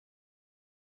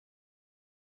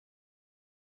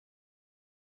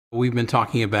We've been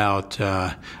talking about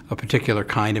a particular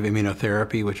kind of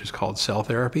immunotherapy, which is called cell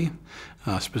therapy,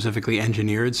 specifically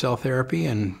engineered cell therapy.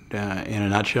 And in a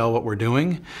nutshell, what we're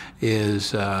doing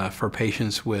is for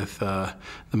patients with the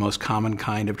most common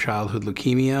kind of childhood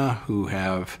leukemia who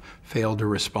have failed to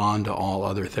respond to all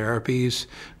other therapies,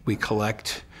 we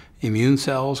collect immune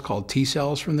cells called T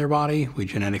cells from their body. We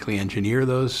genetically engineer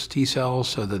those T cells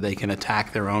so that they can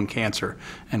attack their own cancer,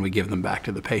 and we give them back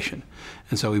to the patient.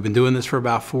 And so we've been doing this for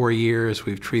about 4 years.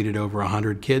 We've treated over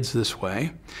 100 kids this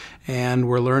way, and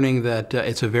we're learning that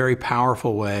it's a very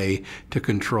powerful way to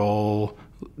control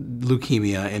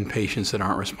leukemia in patients that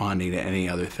aren't responding to any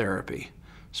other therapy.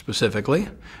 Specifically,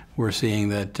 we're seeing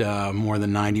that more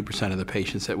than 90% of the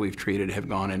patients that we've treated have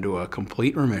gone into a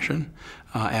complete remission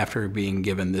after being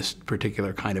given this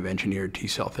particular kind of engineered T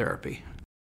cell therapy.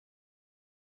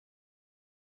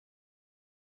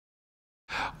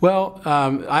 Well,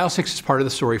 IL-6 is part of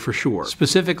the story for sure.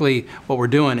 Specifically, what we're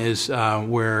doing is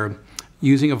we're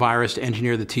using a virus to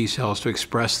engineer the T cells to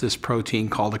express this protein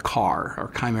called a CAR, or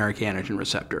chimeric antigen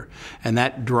receptor. And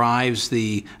that drives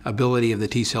the ability of the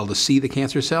T cell to see the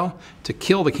cancer cell, to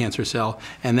kill the cancer cell,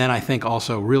 and then I think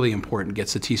also really important,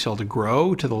 gets the T cell to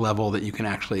grow to the level that you can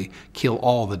actually kill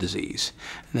all the disease.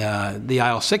 The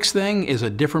IL-6 thing is a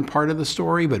different part of the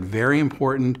story, but very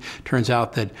important. Turns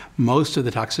out that most of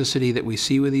the toxicity that we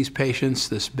see with these patients,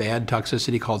 this bad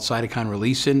toxicity called cytokine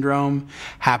release syndrome,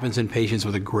 happens in patients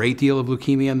with a great deal of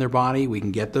leukemia in their body. We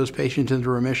can get those patients into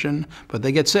remission, but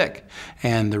they get sick.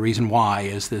 And the reason why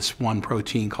is this one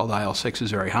protein called IL-6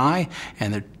 is very high,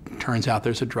 and it turns out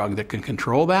there's a drug that can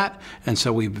control that. And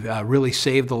so we've really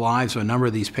saved the lives of a number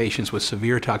of these patients with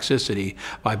severe toxicity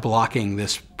by blocking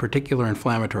this particular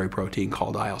inflammatory protein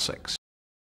called IL-6.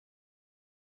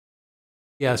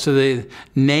 Yeah, so the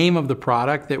name of the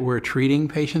product that we're treating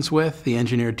patients with, the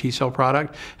engineered T cell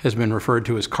product, has been referred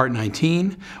to as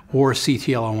CART19 or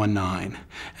CTL019.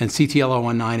 And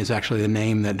CTL019 is actually the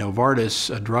name that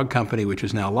Novartis, a drug company which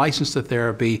is now licensed to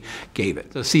therapy, gave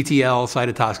it. So CTL,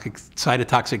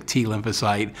 cytotoxic T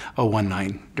lymphocyte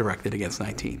 019, directed against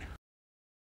 19.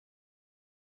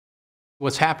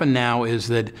 What's happened now is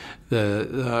that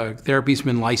the therapy's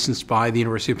been licensed by the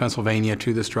University of Pennsylvania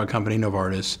to this drug company,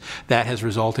 Novartis. That has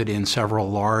resulted in several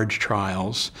large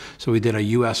trials. So we did a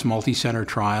U.S. multi-center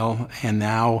trial, and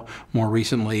now, more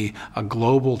recently, a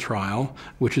global trial,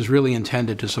 which is really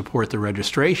intended to support the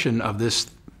registration of this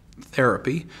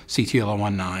therapy,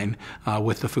 CTL019,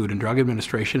 with the Food and Drug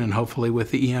Administration and hopefully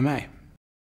with the EMA.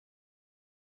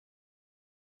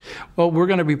 Well, we're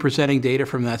going to be presenting data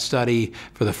from that study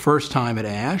for the first time at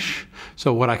ASH.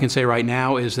 So what I can say right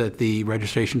now is that the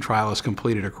registration trial has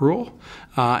completed accrual,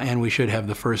 and we should have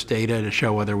the first data to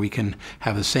show whether we can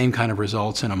have the same kind of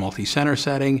results in a multi-center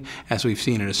setting as we've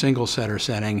seen in a single-center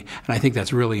setting. And I think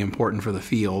that's really important for the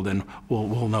field, and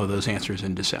we'll know those answers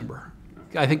in December.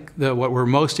 I think what we're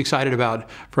most excited about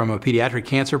from a pediatric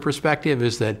cancer perspective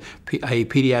is that a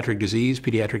pediatric disease,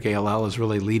 pediatric ALL, is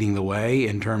really leading the way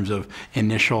in terms of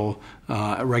initial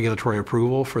regulatory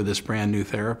approval for this brand new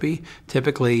therapy.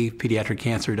 Typically, pediatric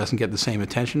cancer doesn't get the same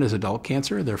attention as adult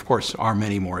cancer. There, of course, are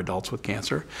many more adults with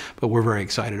cancer, but we're very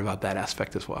excited about that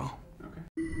aspect as well.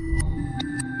 Okay.